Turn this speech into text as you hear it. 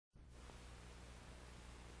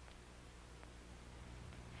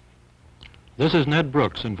This is Ned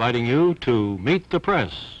Brooks inviting you to Meet the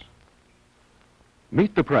Press.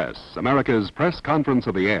 Meet the Press, America's press conference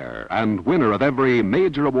of the air, and winner of every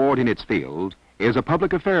major award in its field, is a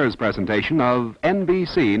public affairs presentation of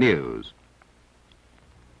NBC News.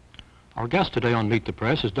 Our guest today on Meet the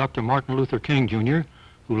Press is Dr. Martin Luther King, Jr.,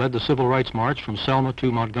 who led the Civil Rights March from Selma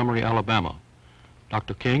to Montgomery, Alabama.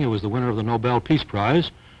 Dr. King, who is the winner of the Nobel Peace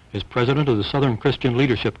Prize, is president of the Southern Christian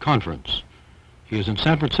Leadership Conference. He is in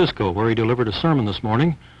San Francisco, where he delivered a sermon this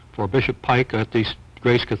morning for Bishop Pike at the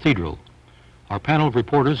Grace Cathedral. Our panel of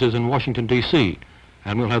reporters is in Washington, D.C.,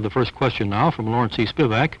 and we'll have the first question now from Lawrence E.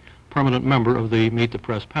 Spivak, permanent member of the Meet the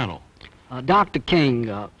Press panel. Dr.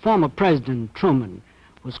 King, former President Truman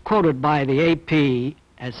was quoted by the AP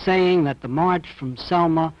as saying that the march from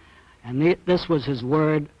Selma, and this was his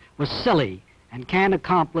word, was silly and can't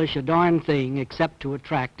accomplish a darn thing except to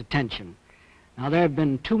attract attention. Now, there have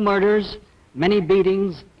been 2 murders, many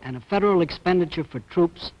beatings, and a federal expenditure for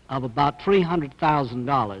troops of about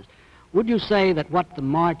 $300,000. Would you say that what the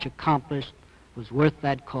march accomplished was worth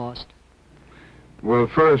that cost? Well,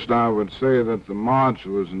 first I would say that the march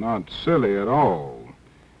was not silly at all.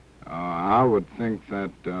 I would think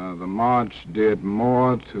that the march did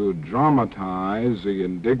more to dramatize the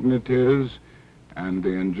indignities and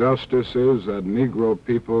the injustices that Negro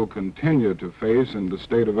people continue to face in the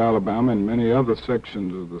state of Alabama and many other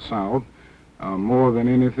sections of the South, more than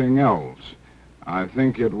anything else. I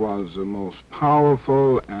think it was the most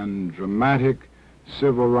powerful and dramatic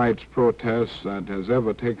civil rights protest that has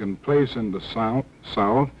ever taken place in the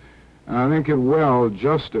South, and I think it well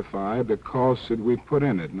justified the costs that we put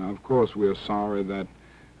in it. Now, of course, we're sorry that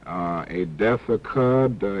a death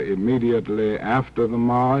occurred immediately after the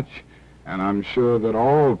march, and I'm sure that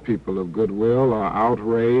all people of goodwill are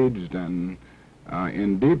outraged and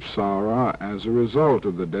in deep sorrow as a result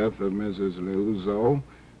of the death of Mrs. Liuzzo.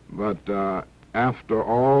 But after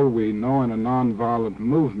all, we know in a nonviolent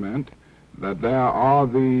movement that there are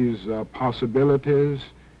these possibilities,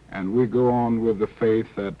 and we go on with the faith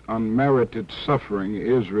that unmerited suffering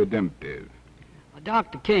is redemptive.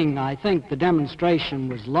 Dr. King, I think the demonstration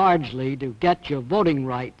was largely to get your voting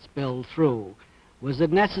rights bill through. Was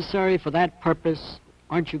it necessary for that purpose?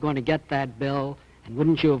 Aren't you going to get that bill? And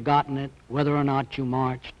wouldn't you have gotten it, whether or not you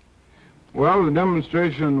marched? Well, the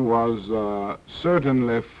demonstration was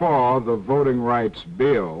certainly for the voting rights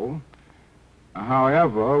bill.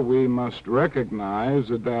 However, we must recognize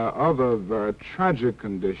that there are other very tragic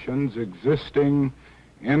conditions existing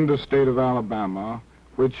in the state of Alabama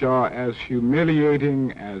which are as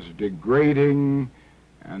humiliating, as degrading,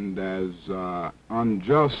 and as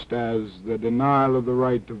unjust as the denial of the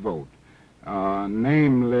right to vote.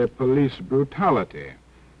 Namely police brutality.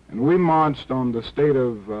 And we marched on the state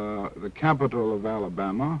of the capital of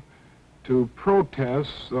Alabama to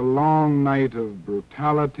protest the long night of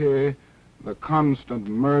brutality, the constant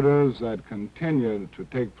murders that continue to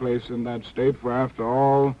take place in that state, for after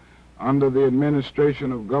all, under the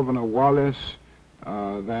administration of Governor Wallace,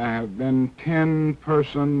 there have been 10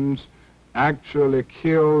 persons actually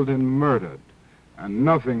killed and murdered, and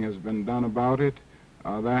nothing has been done about it.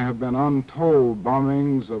 There have been untold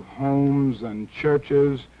bombings of homes and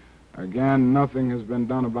churches. Again, nothing has been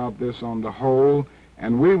done about this on the whole,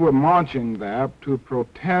 and we were marching there to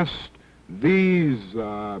protest these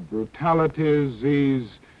brutalities, these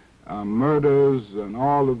murders, and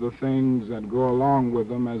all of the things that go along with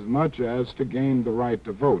them, as much as to gain the right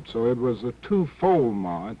to vote. So it was a twofold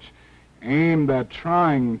march aimed at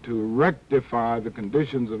trying to rectify the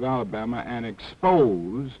conditions of Alabama and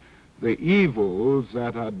expose the evils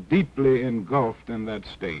that are deeply engulfed in that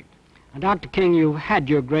state. Dr. King, you had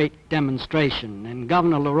your great demonstration, and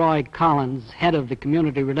Governor Leroy Collins, head of the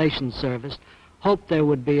Community Relations Service, hoped there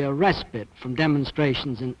would be a respite from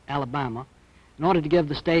demonstrations in Alabama in order to give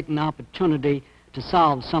the state an opportunity to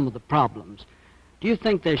solve some of the problems. Do you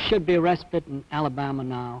think there should be a respite in Alabama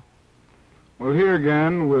now? Well, here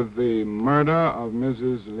again, with the murder of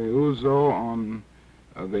Mrs. Liuzzo on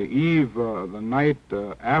the eve, the night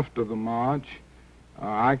after the march,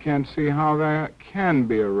 I can't see how there can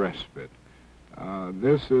be a respite.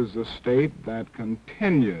 This is a state that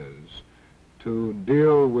continues to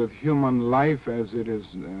deal with human life as it is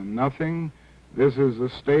nothing. This is a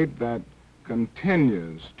state that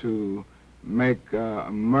continues to make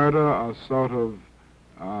murder a sort of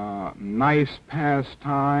nice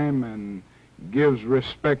pastime and gives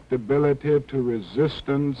respectability to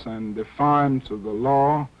resistance and defiance of the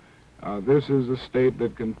law. This is a state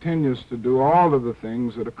that continues to do all of the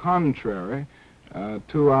things that are contrary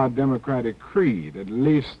to our democratic creed, at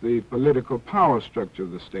least the political power structure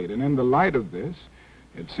of the state. And in the light of this,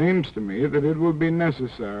 it seems to me that it will be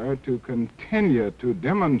necessary to continue to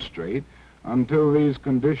demonstrate until these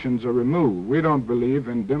conditions are removed. We don't believe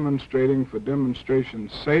in demonstrating for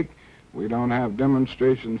demonstration's sake. We don't have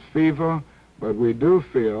demonstration fever, but we do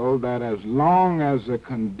feel that as long as the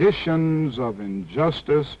conditions of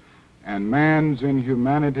injustice and man's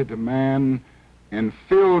inhumanity to man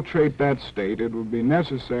infiltrate that state, it will be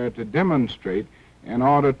necessary to demonstrate in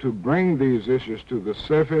order to bring these issues to the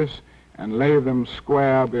surface and lay them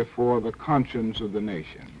square before the conscience of the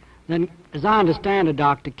nation. Then, as I understand it,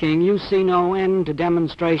 Dr. King, you see no end to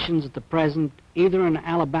demonstrations at the present, either in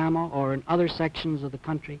Alabama or in other sections of the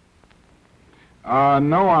country?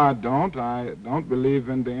 No, I don't. I don't believe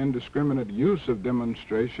in the indiscriminate use of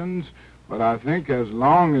demonstrations, but I think as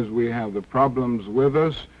long as we have the problems with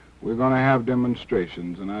us, we're going to have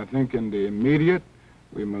demonstrations. And I think in the immediate,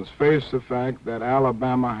 we must face the fact that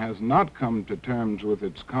Alabama has not come to terms with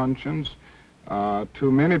its conscience.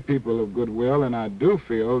 Too many people of goodwill, and I do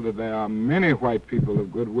feel that there are many white people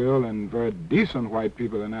of goodwill and very decent white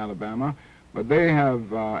people in Alabama, but they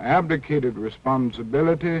have abdicated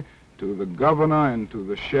responsibility to the governor and to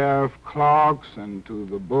the sheriff clerks and to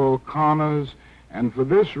the Bull Connors, and for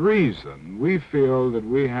this reason, we feel that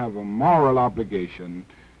we have a moral obligation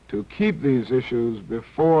to keep these issues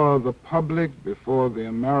before the public, before the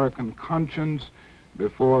American conscience,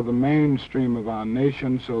 before the mainstream of our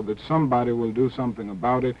nation, so that somebody will do something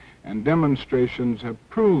about it, and demonstrations have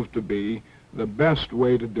proved to be the best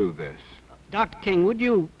way to do this. Dr. King, would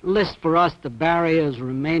you list for us the barriers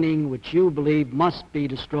remaining which you believe must be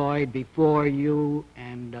destroyed before you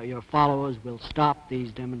and your followers will stop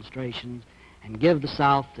these demonstrations and give the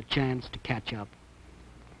South the chance to catch up?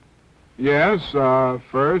 Yes,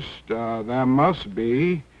 first, there must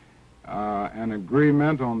be an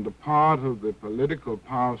agreement on the part of the political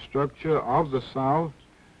power structure of the South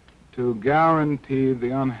to guarantee the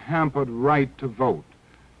unhampered right to vote.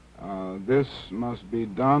 This must be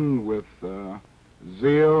done with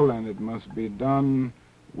zeal, and it must be done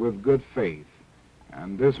with good faith.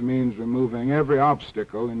 And this means removing every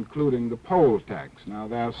obstacle, including the poll tax. Now,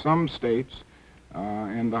 there are some states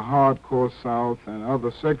in the hardcore South and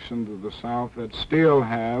other sections of the South that still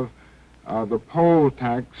have the poll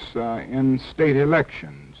tax in state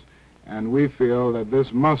elections, and we feel that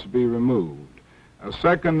this must be removed.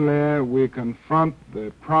 Secondly, we confront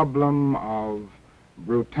the problem of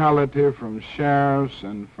brutality from sheriffs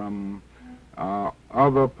and from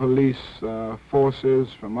other police forces,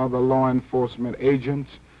 from other law enforcement agents,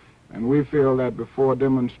 and we feel that before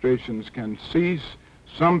demonstrations can cease,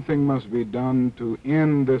 something must be done to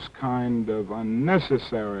end this kind of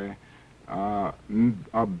unnecessary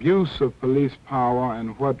abuse of police power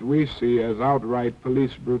and what we see as outright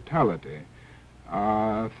police brutality.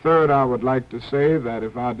 Third, I would like to say that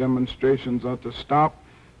if our demonstrations are to stop,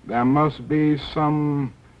 there must be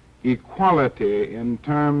some equality in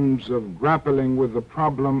terms of grappling with the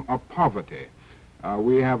problem of poverty.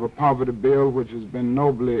 We have a poverty bill which has been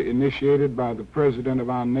nobly initiated by the President of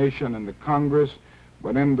our nation and the Congress,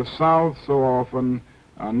 but in the South, so often,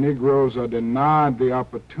 Negroes are denied the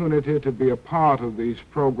opportunity to be a part of these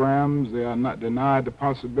programs. They are not denied the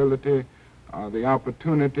possibility, the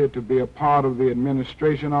opportunity to be a part of the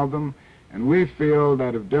administration of them. And we feel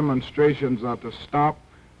that if demonstrations are to stop,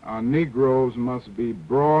 Negroes must be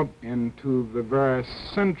brought into the very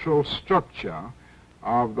central structure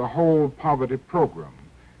of the whole poverty program.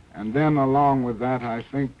 And then along with that, I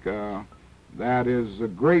think that is a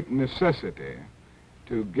great necessity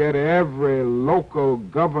to get every local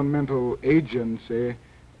governmental agency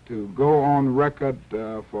to go on record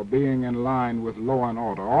for being in line with law and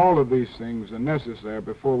order. All of these things are necessary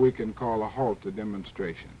before we can call a halt to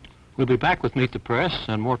demonstration. We'll be back with Meet the Press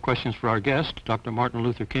and more questions for our guest, Dr. Martin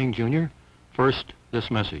Luther King, Jr. First,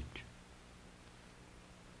 this message.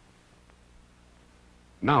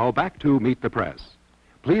 Now back to Meet the Press.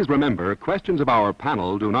 Please remember, questions of our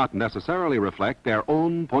panel do not necessarily reflect their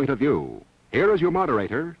own point of view. Here is your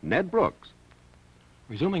moderator, Ned Brooks.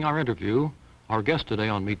 Resuming our interview, our guest today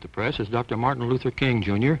on Meet the Press is Dr. Martin Luther King,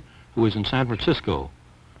 Jr., who is in San Francisco.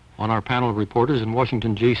 On our panel of reporters in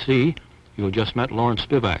Washington, D.C., you have just met Lawrence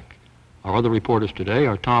Spivak. Our other reporters today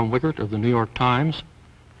are Tom Wickert of the New York Times,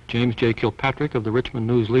 James J. Kilpatrick of the Richmond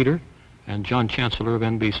News Leader, and John Chancellor of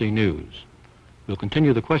NBC News. We'll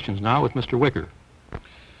continue the questions now with Mr. Wicker.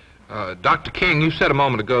 Dr. King, you said a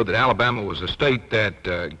moment ago that Alabama was a state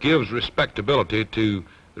that gives respectability to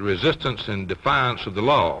the resistance and defiance of the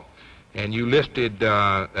law. And you listed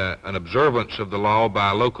an observance of the law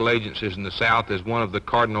by local agencies in the South as one of the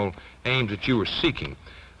cardinal aims that you were seeking.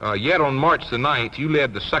 Yet on March the 9th, you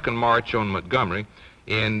led the second march on Montgomery,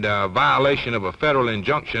 in violation of a federal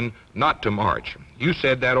injunction not to march. You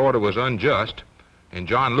said that order was unjust, and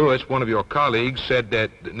John Lewis, one of your colleagues, said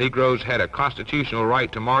that the Negroes had a constitutional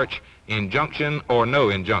right to march, injunction or no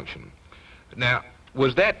injunction. Now,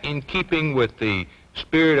 was that in keeping with the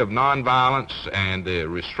spirit of nonviolence and the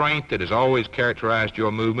restraint that has always characterized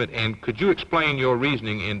your movement, and could you explain your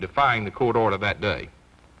reasoning in defying the court order that day?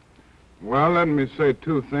 Well, let me say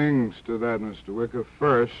two things to that, Mr. Wicker.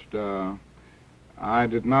 First, I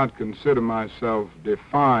did not consider myself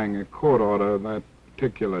defying a court order that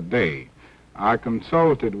particular day. I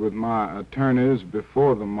consulted with my attorneys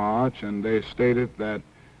before the march, and they stated that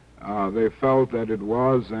they felt that it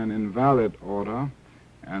was an invalid order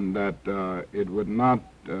and that it would not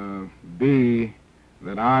be,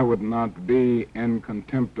 that I would not be in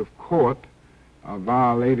contempt of court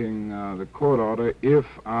violating the court order if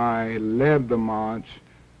I led the march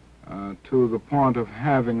to the point of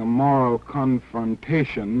having a moral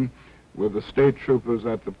confrontation with the state troopers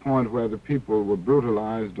at the point where the people were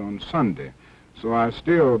brutalized on Sunday. So I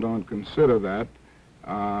still don't consider that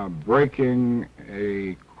breaking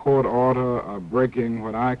a court order or breaking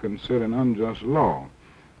what I consider an unjust law.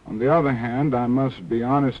 On the other hand, I must be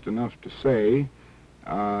honest enough to say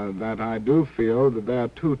that I do feel that there are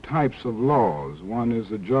two types of laws. One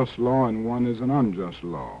is a just law and one is an unjust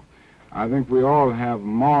law. I think we all have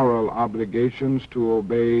moral obligations to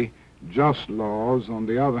obey just laws. On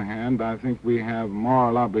the other hand, I think we have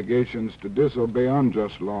moral obligations to disobey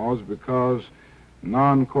unjust laws, because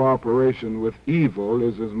non-cooperation with evil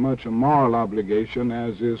is as much a moral obligation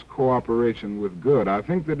as is cooperation with good. I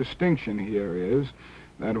think the distinction here is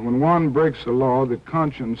that when one breaks a law that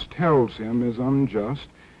conscience tells him is unjust,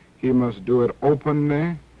 he must do it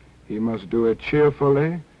openly, he must do it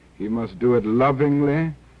cheerfully, he must do it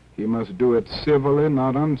lovingly, he must do it civilly,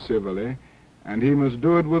 not uncivilly, and he must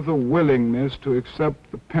do it with a willingness to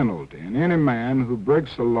accept the penalty. And any man who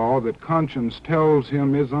breaks a law that conscience tells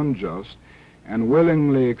him is unjust and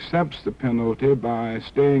willingly accepts the penalty by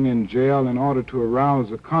staying in jail in order to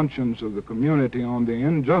arouse the conscience of the community on the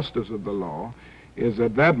injustice of the law is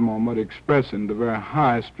at that moment expressing the very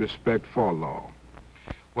highest respect for law.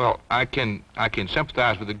 Well, I can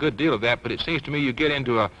sympathize with a good deal of that, but it seems to me you get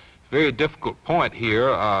into a very difficult point here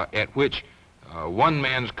at which one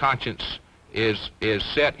man's conscience is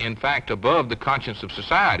set, in fact, above the conscience of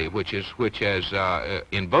society, which has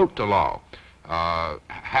invoked the law.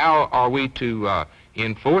 How are we to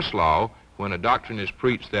enforce law when a doctrine is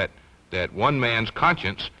preached that one man's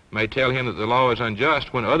conscience may tell him that the law is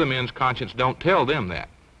unjust when other men's conscience don't tell them that?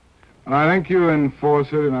 And I think you enforce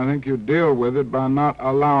it, and I think you deal with it by not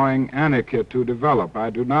allowing anarchy to develop. I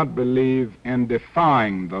do not believe in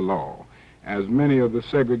defying the law, as many of the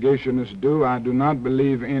segregationists do. I do not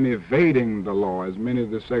believe in evading the law, as many of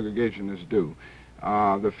the segregationists do.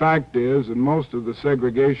 The fact is that most of the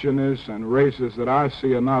segregationists and racists that I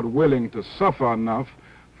see are not willing to suffer enough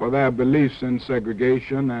for their beliefs in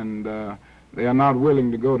segregation, and they are not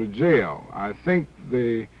willing to go to jail. I think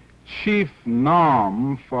the chief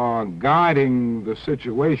norm for guiding the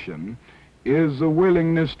situation is the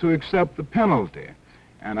willingness to accept the penalty.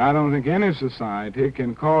 And I don't think any society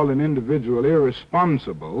can call an individual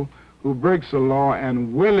irresponsible who breaks a law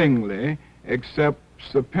and willingly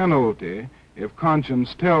accepts the penalty if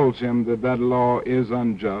conscience tells him that that law is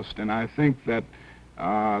unjust. And I think that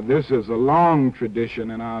this is a long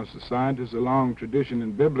tradition in our society. It's a long tradition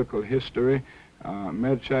in biblical history.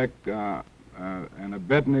 Meshach and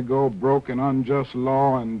Abednego broke an unjust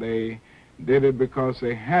law, and they did it because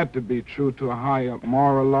they had to be true to a higher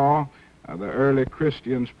moral law. The early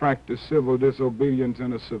Christians practiced civil disobedience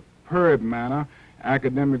in a superb manner.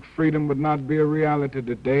 Academic freedom would not be a reality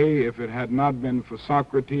today if it had not been for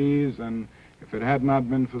Socrates, and if it had not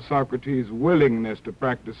been for Socrates' willingness to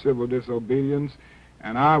practice civil disobedience.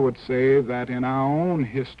 And I would say that in our own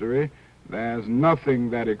history, there's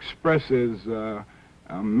nothing that expresses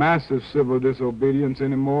massive civil disobedience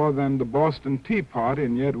any more than the Boston Tea Party,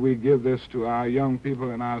 and yet we give this to our young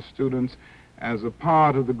people and our students as a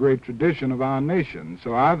part of the great tradition of our nation.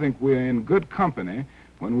 So I think we're in good company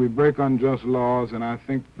when we break unjust laws, and I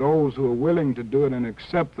think those who are willing to do it and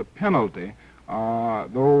accept the penalty are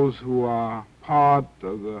those who are part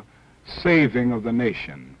of the saving of the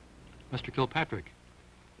nation. Mr. Kilpatrick.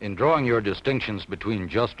 In drawing your distinctions between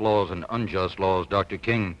just laws and unjust laws, Dr.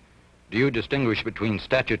 King, do you distinguish between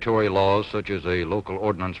statutory laws, such as a local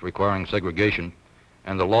ordinance requiring segregation,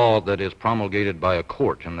 and the law that is promulgated by a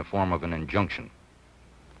court in the form of an injunction?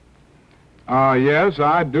 Yes,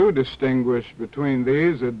 I do distinguish between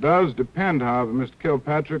these. It does depend, however, Mr.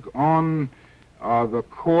 Kilpatrick, on the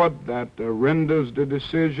court that renders the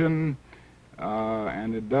decision.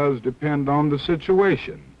 and it does depend on the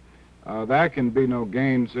situation. There can be no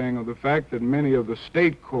gainsaying of the fact that many of the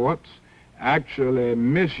state courts actually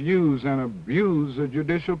misuse and abuse the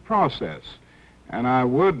judicial process. And I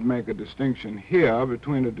would make a distinction here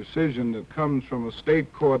between a decision that comes from a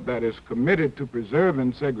state court that is committed to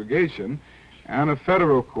preserving segregation and a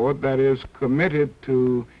federal court that is committed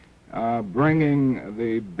to bringing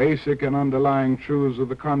the basic and underlying truths of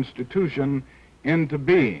the Constitution into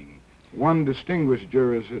being. One distinguished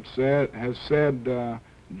jurist has said,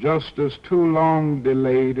 justice too long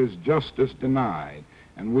delayed is justice denied.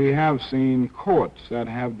 And we have seen courts that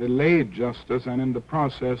have delayed justice and in the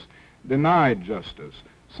process denied justice.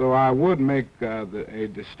 So I would make a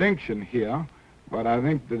distinction here, but I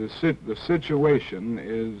think that the situation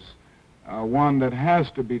is one that has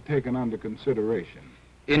to be taken under consideration.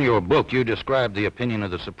 In your book, you described the opinion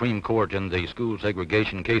of the Supreme Court in the school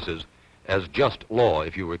segregation cases as just law,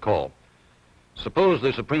 if you recall. Suppose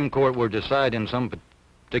the Supreme Court were to decide in some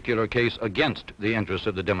particular case against the interests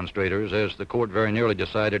of the demonstrators, as the court very nearly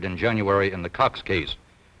decided in January in the Cox case.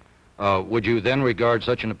 Would you then regard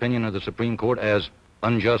such an opinion of the Supreme Court as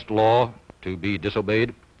unjust law to be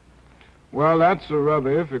disobeyed? Well, that's a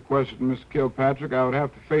rather iffy question, Mr. Kilpatrick. I would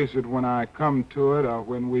have to face it when I come to it, or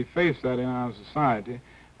when we face that in our society.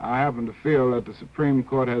 I happen to feel that the Supreme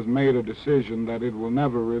Court has made a decision that it will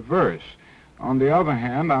never reverse. On the other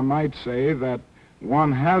hand, I might say that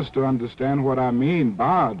one has to understand what I mean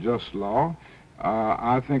by just law.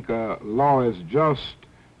 I think a law is just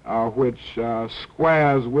which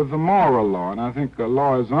squares with the moral law, and I think a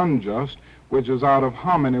law is unjust which is out of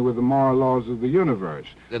harmony with the moral laws of the universe.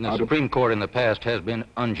 Then the Supreme Court in the past has been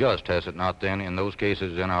unjust, has it not, then, in those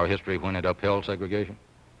cases in our history when it upheld segregation?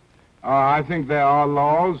 I think there are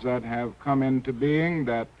laws that have come into being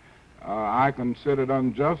that I considered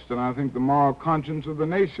unjust, and I think the moral conscience of the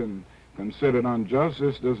nation considered unjust.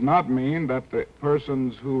 This does not mean that the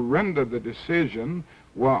persons who rendered the decision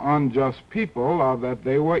were unjust people or that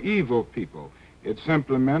they were evil people. It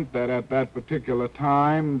simply meant that at that particular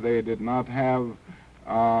time they did not have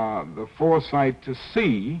the foresight to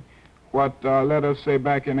see what, let us say,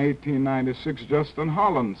 back in 1896, Justin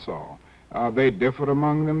Holland saw. They differed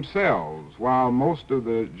among themselves. While most of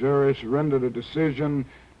the jurists rendered a decision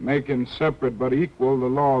making separate but equal the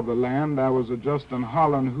law of the land, there was a Justin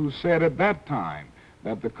Holland who said at that time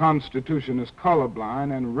that the Constitution is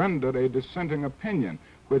colorblind and rendered a dissenting opinion,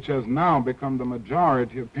 which has now become the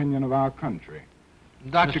majority opinion of our country.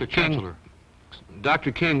 Dr. King,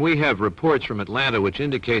 Dr. King, we have reports from Atlanta which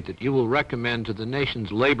indicate that you will recommend to the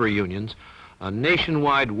nation's labor unions a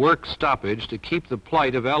nationwide work stoppage to keep the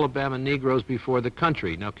plight of Alabama Negroes before the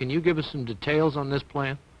country. Now, can you give us some details on this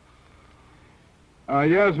plan?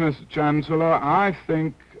 Yes, Mr. Chancellor. I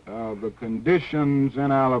think the conditions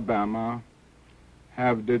in Alabama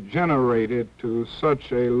have degenerated to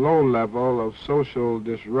such a low level of social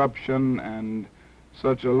disruption and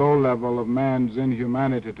such a low level of man's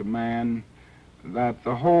inhumanity to man that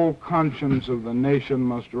the whole conscience of the nation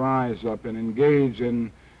must rise up and engage in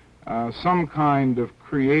some kind of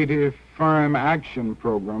creative, firm action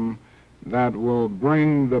program that will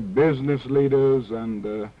bring the business leaders and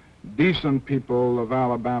the decent people of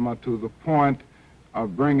Alabama to the point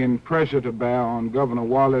of bringing pressure to bear on Governor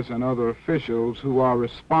Wallace and other officials who are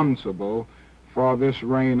responsible for this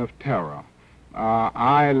reign of terror.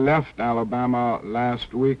 I left Alabama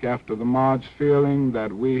last week after the march feeling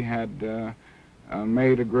that we had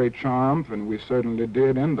made a great triumph, and we certainly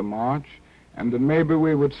did in the march, and that maybe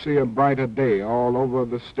we would see a brighter day all over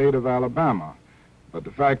the state of Alabama. But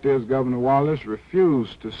the fact is, Governor Wallace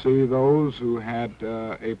refused to see those who had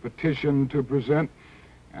a petition to present,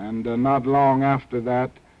 and not long after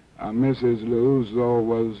that, Mrs. Luzo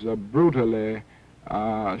was brutally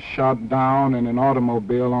shot down in an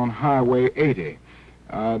automobile on Highway 80.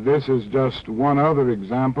 This is just one other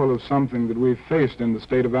example of something that we've faced in the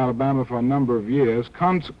state of Alabama for a number of years.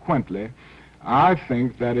 Consequently, I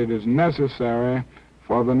think that it is necessary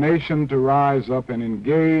for the nation to rise up and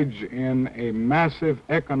engage in a massive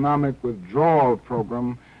economic withdrawal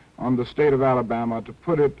program on the state of Alabama. To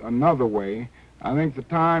put it another way, I think the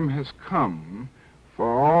time has come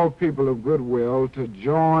for all people of goodwill to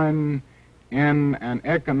join in an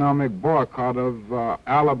economic boycott of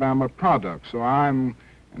Alabama products. So I'm,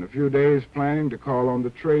 in a few days, planning to call on the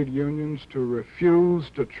trade unions to refuse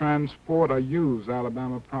to transport or use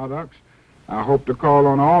Alabama products. I hope to call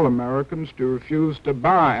on all Americans to refuse to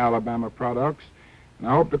buy Alabama products. And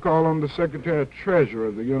I hope to call on the Secretary of Treasury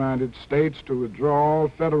of the United States to withdraw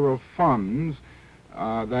all federal funds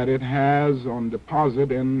that it has on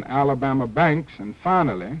deposit in Alabama banks. And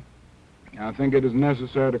finally, I think it is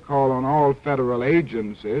necessary to call on all federal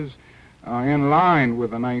agencies in line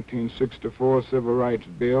with the 1964 Civil Rights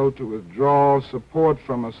Bill to withdraw support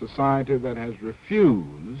from a society that has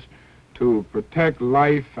refused to protect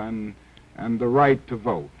life and the right to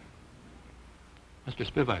vote. Mr.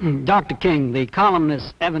 Spivak. Dr. King, the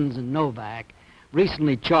columnists Evans and Novak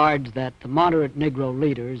recently charged that the moderate Negro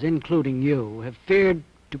leaders, including you, have feared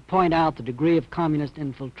to point out the degree of communist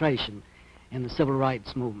infiltration in the civil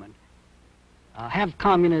rights movement. Have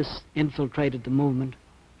communists infiltrated the movement?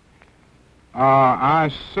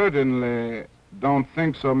 I certainly don't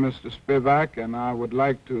think so, Mr. Spivak, and I would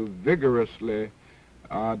like to vigorously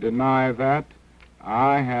deny that.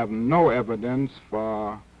 I have no evidence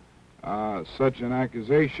for such an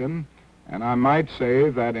accusation, and I might say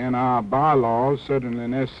that in our bylaws, certainly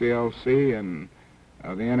in SCLC and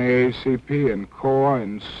the NAACP and CORE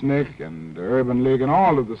and SNCC and the Urban League and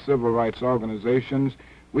all of the civil rights organizations,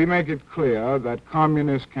 we make it clear that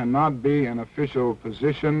communists cannot be in official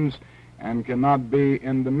positions and cannot be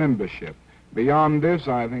in the membership. Beyond this,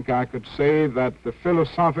 I think I could say that the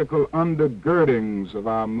philosophical undergirdings of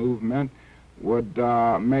our movement would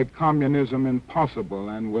make communism impossible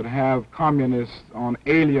and would have communists on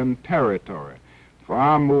alien territory. For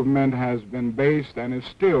our movement has been based and is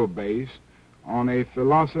still based on a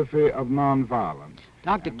philosophy of nonviolence.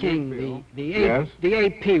 Dr. King, Yes? the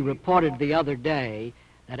AP reported the other day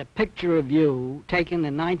that a picture of you taken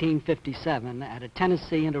in 1957 at a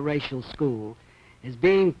Tennessee interracial school is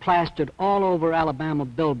being plastered all over Alabama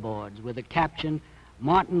billboards with the caption,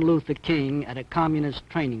 "Martin Luther King at a Communist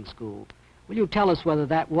Training School." Will you tell us whether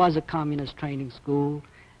that was a communist training school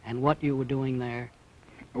and what you were doing there?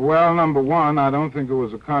 Well, number one, I don't think it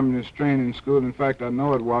was a communist training school. In fact, I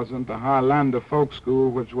know it wasn't. The Highlander Folk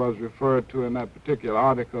School, which was referred to in that particular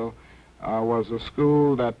article, was a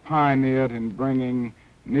school that pioneered in bringing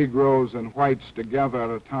Negroes and whites together at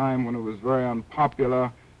a time when it was very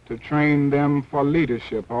unpopular to train them for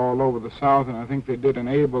leadership all over the South, and I think they did an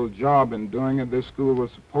able job in doing it. This school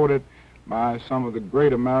was supported by some of the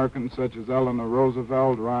great Americans such as Eleanor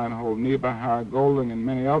Roosevelt, Reinhold Niebuhr, Harry Golding, and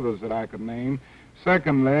many others that I could name.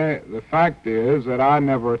 Secondly, the fact is that I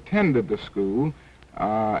never attended the school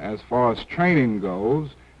as far as training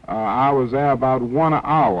goes. I was there about 1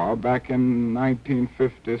 hour back in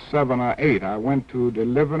 1957 or 8. I went to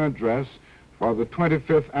deliver an address for the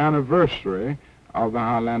 25th anniversary of the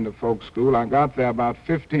Highlander Folk School. I got there about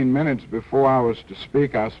 15 minutes before I was to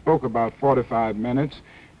speak. I spoke about 45 minutes,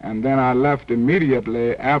 and then I left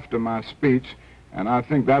immediately after my speech, and I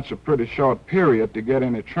think that's a pretty short period to get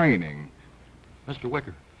any training. Mr.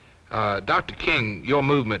 Wicker. Dr. King, your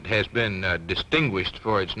movement has been distinguished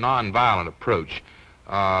for its nonviolent approach,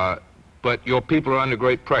 but your people are under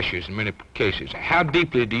great pressures in many cases. How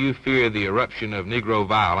deeply do you fear the eruption of Negro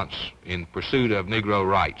violence in pursuit of Negro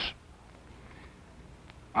rights?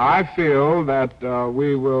 I feel that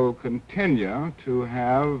we will continue to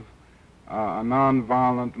have a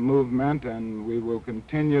nonviolent movement, and we will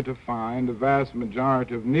continue to find the vast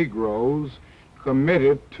majority of Negroes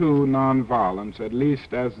committed to nonviolence, at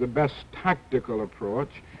least as the best tactical approach,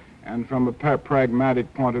 and from a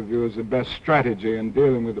pragmatic point of view as the best strategy in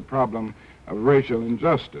dealing with the problem of racial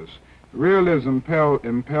injustice. Realism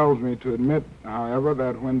impels me to admit, however,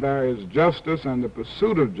 that when there is justice and the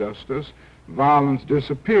pursuit of justice, violence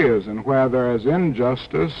disappears, and where there is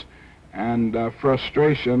injustice and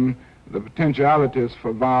frustration, the potentialities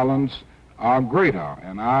for violence are greater.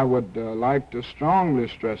 And I would like to strongly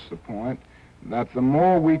stress the point that the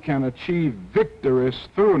more we can achieve victories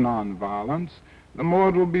through nonviolence, the more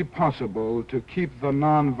it will be possible to keep the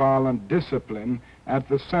nonviolent discipline at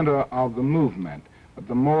the center of the movement. But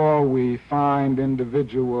the more we find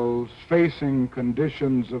individuals facing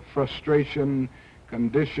conditions of frustration,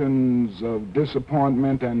 conditions of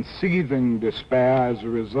disappointment and seething despair as a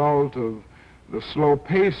result of the slow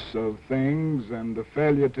pace of things and the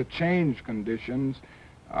failure to change conditions,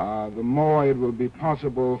 the more it will be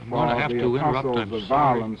possible for the apostles of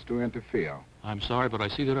violence to interfere. I'm sorry, but I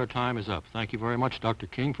see that our time is up. Thank you very much, Dr.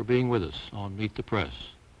 King, for being with us on Meet the Press.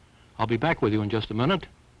 I'll be back with you in just a minute.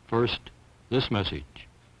 First, this message.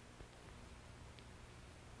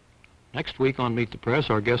 Next week on Meet the Press,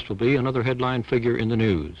 our guest will be another headline figure in the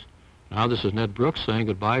news. Now, this is Ned Brooks saying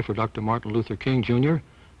goodbye for Dr. Martin Luther King, Jr.,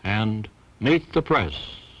 and Meet the Press.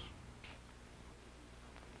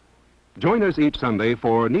 Join us each Sunday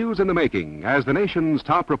for News in the Making as the nation's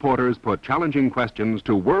top reporters put challenging questions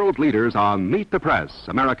to world leaders on Meet the Press,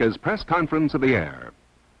 America's press conference of the air.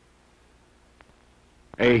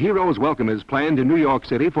 A hero's welcome is planned in New York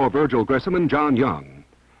City for Virgil Grissom and John Young.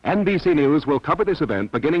 NBC News will cover this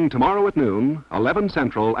event beginning tomorrow at noon, 11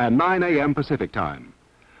 Central and 9 a.m. Pacific Time.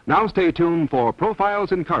 Now stay tuned for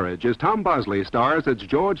Profiles in Courage as Tom Bosley stars as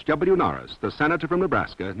George W. Norris, the senator from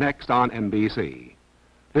Nebraska, next on NBC.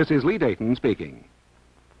 This is Lee Dayton speaking.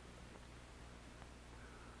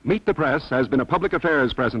 Meet the Press has been a public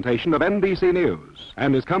affairs presentation of NBC News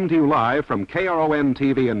and has come to you live from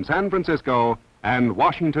KRON-TV in San Francisco and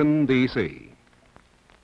Washington, D.C.